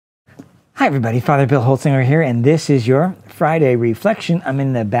Hi everybody, Father Bill Holtzinger here, and this is your Friday reflection. I'm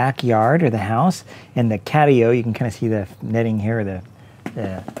in the backyard or the house in the catio. You can kind of see the netting here, the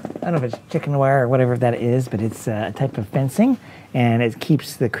I don't know if it's chicken wire or whatever that is, but it's a type of fencing, and it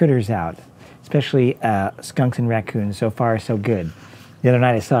keeps the critters out, especially skunks and raccoons. So far, so good. The other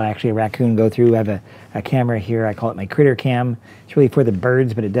night I saw actually a raccoon go through. I have a camera here. I call it my critter cam. It's really for the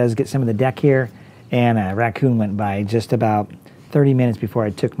birds, but it does get some of the deck here. And a raccoon went by just about 30 minutes before I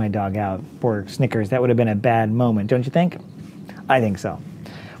took my dog out for Snickers. That would have been a bad moment, don't you think? I think so.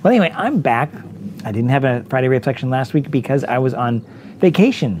 Well, anyway, I'm back. I didn't have a Friday reflection last week because I was on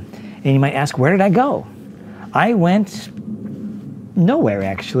vacation. And you might ask, where did I go? I went nowhere,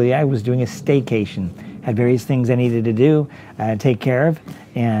 actually. I was doing a staycation. Had various things I needed to do, take care of.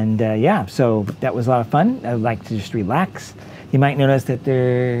 And yeah, so that was a lot of fun. I like to just relax. You might notice that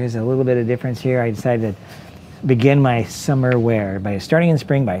there's a little bit of difference here. I decided to begin my summer wear by starting in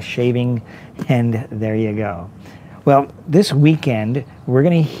spring by shaving, and there you go. Well, this weekend we're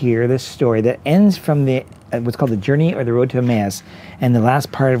going to hear this story that ends from the what's called the journey or the road to Emmaus, and the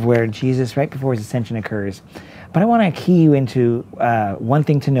last part of where Jesus, right before his ascension, occurs. But I want to key you into one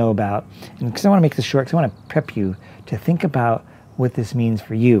thing to know about, and because I want to make this short, because I want to prep you to think about what this means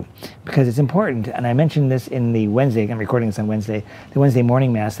for you, because it's important. And I mentioned this in the Wednesday, I'm recording this on Wednesday, the Wednesday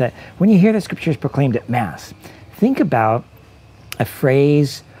morning Mass, that when you hear the scriptures proclaimed at Mass, think about a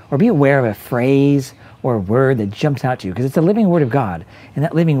phrase, or be aware of a phrase or a word that jumps out to you, because it's a living word of God. And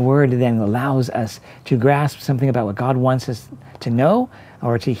that living word then allows us to grasp something about what God wants us to know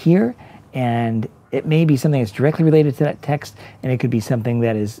or to hear. And it may be something that's directly related to that text, and it could be something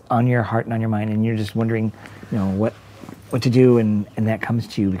that is on your heart and on your mind, and you're just wondering, what to do, and that comes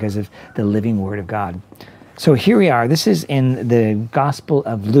to you because of the living word of God. So here we are. This is in the Gospel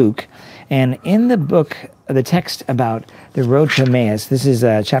of Luke, and in the book, the text about the road to Emmaus, this is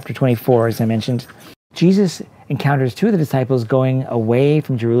chapter 24, as I mentioned. Jesus encounters two of the disciples going away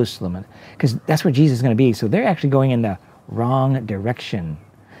from Jerusalem, because that's where Jesus is going to be. So they're actually going in the wrong direction.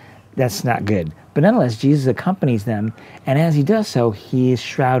 That's not good. But nonetheless, Jesus accompanies them, and as he does so, he is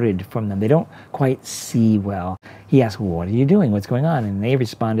shrouded from them. They don't quite see well. He asks, what are you doing? What's going on? And they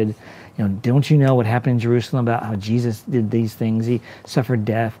responded, don't you know what happened in Jerusalem about how Jesus did these things? He suffered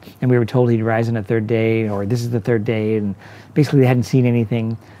death, and we were told he'd rise on the third day, or this is the third day, and basically they hadn't seen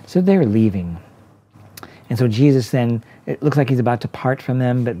anything. So they're leaving. And so Jesus then, it looks like he's about to part from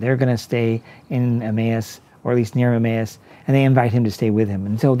them, but they're going to stay in Emmaus, or at least near Emmaus, and they invite him to stay with him.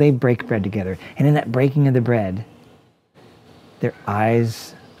 And so they break bread together. And in that breaking of the bread, their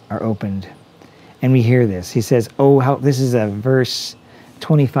eyes are opened. And we hear this. He says, this is verse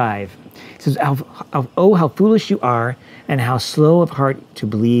 25. He says, how foolish you are, and how slow of heart to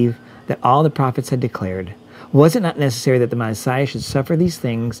believe that all the prophets had declared. Was it not necessary that the Messiah should suffer these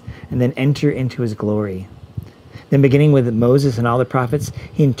things and then enter into his glory? Then beginning with Moses and all the prophets,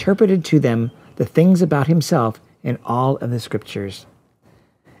 he interpreted to them the things about himself in all of the scriptures.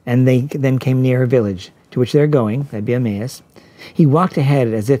 And they then came near a village to which they're going, that'd be Emmaus. He walked ahead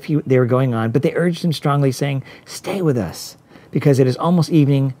as if they were going on, but they urged him strongly, saying, stay with us, because it is almost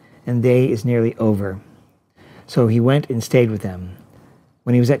evening and day is nearly over. So he went and stayed with them.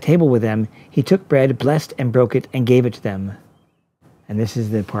 When he was at table with them, he took bread, blessed and broke it, and gave it to them. And this is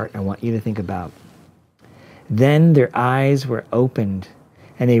the part I want you to think about. Then their eyes were opened,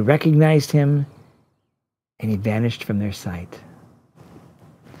 and they recognized him, and he vanished from their sight.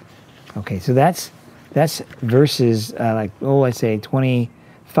 Okay, so that's verses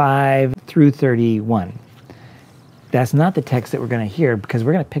 25 through 31. That's not the text that we're going to hear, because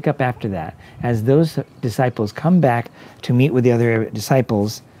we're going to pick up after that. As those disciples come back to meet with the other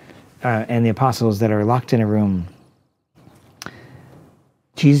disciples and the apostles that are locked in a room,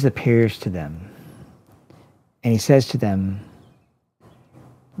 Jesus appears to them, and he says to them,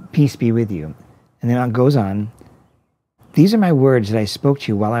 peace be with you. And then it goes on, these are my words that I spoke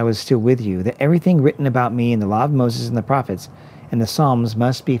to you while I was still with you, that everything written about me in the law of Moses and the prophets and the Psalms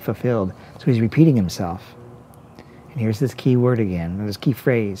must be fulfilled. So he's repeating himself. And here's this key word again, this key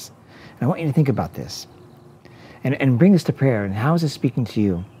phrase. And I want you to think about this and bring this to prayer. And how is this speaking to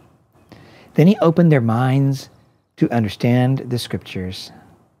you? Then he opened their minds to understand the scriptures.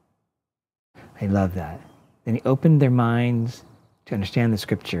 I love that. Then he opened their minds to understand the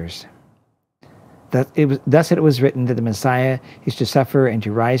scriptures. Thus it was written that the Messiah is to suffer and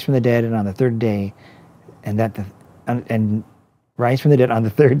to rise from the dead, and on the third day, and rise from the dead on the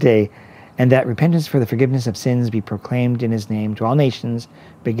third day, and that repentance for the forgiveness of sins be proclaimed in his name to all nations,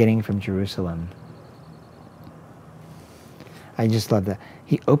 beginning from Jerusalem. I just love that.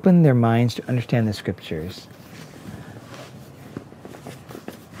 He opened their minds to understand the scriptures.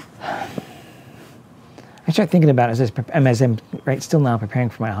 I start thinking about as I'm right still now preparing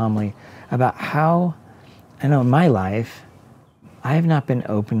for my homily about how I know in my life I have not been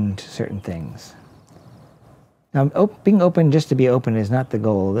open to certain things. Now, being open just to be open is not the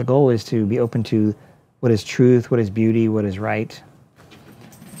goal. The goal is to be open to what is truth, what is beauty, what is right.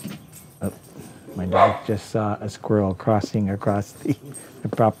 Oh, my dog just saw a squirrel crossing across the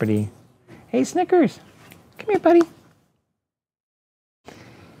property. Hey, Snickers, come here, buddy.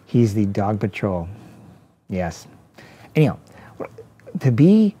 He's the dog patrol. Yes. Anyhow, to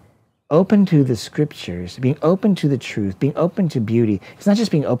be open to the scriptures, being open to the truth, being open to beauty, it's not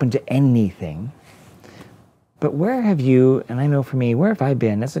just being open to anything. But where have you, and I know for me, where have I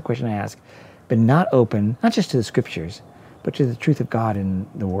been? That's the question I ask. Been not open, not just to the scriptures, but to the truth of God in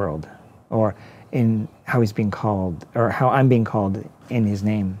the world, or in how he's being called, or how I'm being called in his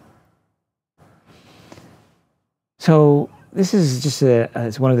name. So this is just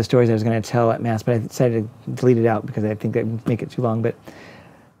it's one of the stories I was going to tell at Mass, but I decided to delete it out because I think that would make it too long. But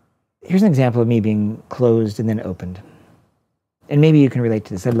here's an example of me being closed and then opened. And maybe you can relate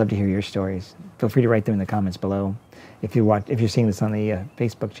to this. I'd love to hear your stories. Feel free to write them in the comments below if you're seeing this on the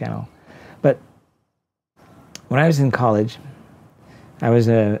Facebook channel. But when I was in college, I was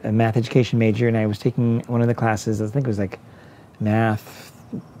a math education major, and I was taking one of the classes. I think it was like Math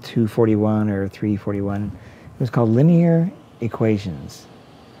 241 or 341. It was called Linear Equations.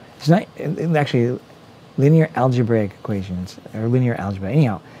 It's not actually linear algebraic equations or linear algebra.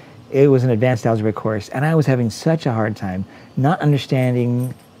 Anyhow, it was an advanced algebra course, and I was having such a hard time not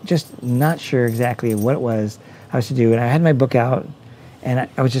understanding, just not sure exactly what it was I was to do. And I had my book out, and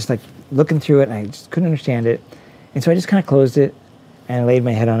I was just like looking through it, and I just couldn't understand it. And so I just kind of closed it and laid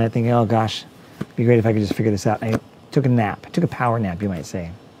my head on it, thinking, oh gosh, it'd be great if I could just figure this out. And I took a nap. I took a power nap, you might say.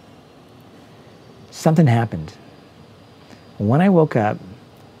 Something happened. When I woke up,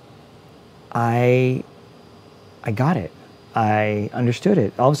 I got it. I understood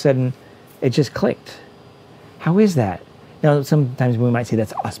it. All of a sudden, it just clicked. How is that? Now, sometimes we might say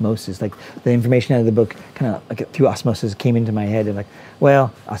that's osmosis, like the information out of the book kind of like through osmosis came into my head, and like,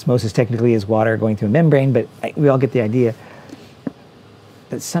 well, osmosis technically is water going through a membrane, but we all get the idea.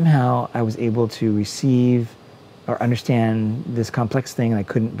 That somehow I was able to receive or understand this complex thing I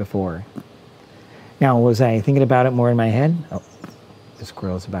couldn't before. Now, was I thinking about it more in my head? Oh, the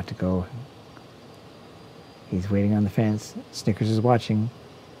squirrel's about to go. He's waiting on the fence. Snickers is watching.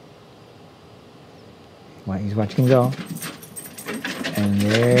 He's watching him go. And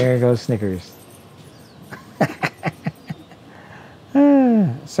there goes Snickers.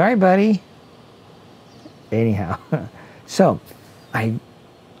 Sorry, buddy. Anyhow, so I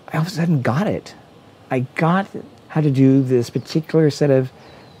all of a sudden got it. I got how to do this particular set of,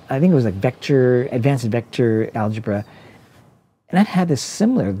 I think it was like advanced vector algebra. And I'd had this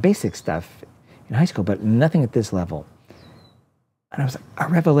similar basic stuff in high school, but nothing at this level. And I was like, a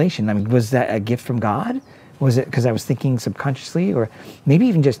revelation. I mean, was that a gift from God? Was it because I was thinking subconsciously? Or maybe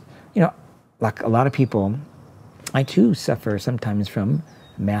even just, like a lot of people, I too suffer sometimes from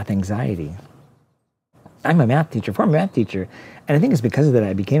math anxiety. I'm a math teacher, former math teacher. And I think it's because of that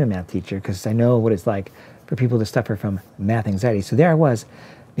I became a math teacher, because I know what it's like for people to suffer from math anxiety. So there I was,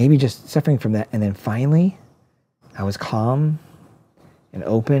 maybe just suffering from that. And then finally, I was calm and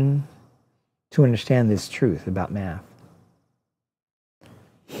open to understand this truth about math.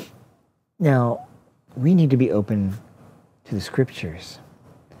 Now, we need to be open to the scriptures.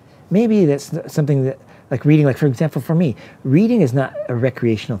 Maybe that's something that, like reading, like for example, for me, reading is not a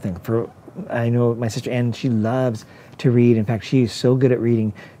recreational thing. I know my sister Ann, she loves to read. In fact, she is so good at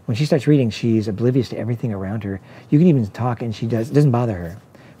reading. When she starts reading, she's oblivious to everything around her. You can even talk and it doesn't bother her.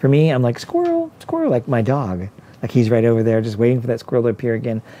 For me, I'm like, squirrel, squirrel, like my dog. Like he's right over there just waiting for that squirrel to appear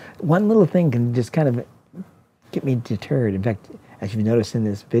again. One little thing can just kind of get me deterred. In fact, as you've noticed in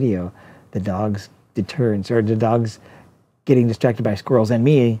this video, the dog's deterrence, or the dog's getting distracted by squirrels and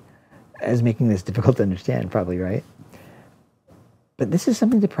me, is making this difficult to understand, probably, right? But this is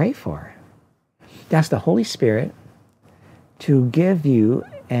something to pray for. To ask the Holy Spirit to give you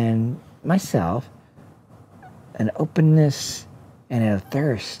and myself an openness and a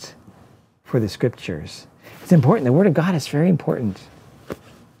thirst for the scriptures. It's important. The Word of God is very important.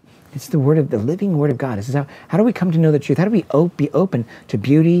 It's the living Word of God. This is how do we come to know the truth? How do we be open to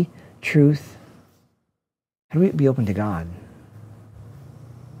beauty, truth? How do we be open to God?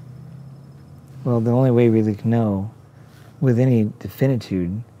 Well, the only way we really can know with any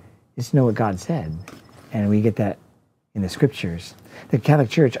definitude is to know what God said. And we get that in the scriptures. The Catholic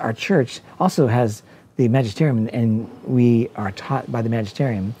Church, our church, also has the magisterium, and we are taught by the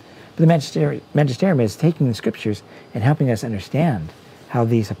magisterium. But the magisterium is taking the scriptures and helping us understand how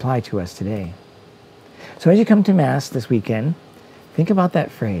these apply to us today. So as you come to Mass this weekend, think about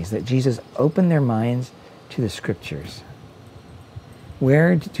that phrase that Jesus opened their minds to the Scriptures.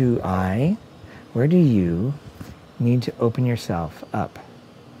 Where do you need to open yourself up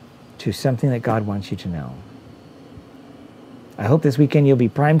to something that God wants you to know? I hope this weekend you'll be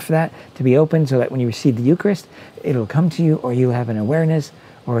primed for that, to be open so that when you receive the Eucharist, it'll come to you, or you'll have an awareness,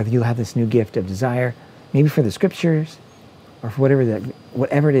 or you'll have this new gift of desire, maybe for the Scriptures, or for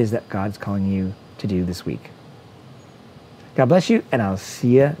whatever it is that God's calling you to do this week. God bless you, and I'll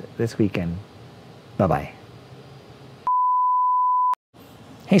see you this weekend. Bye-bye.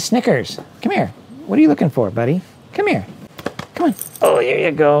 Hey, Snickers, come here. What are you looking for, buddy? Come here. Come on. Oh, here you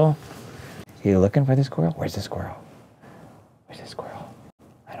go. You looking for the squirrel? Where's the squirrel? Where's the squirrel?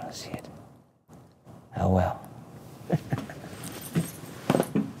 I don't see it. Oh, well.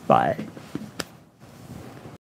 Bye.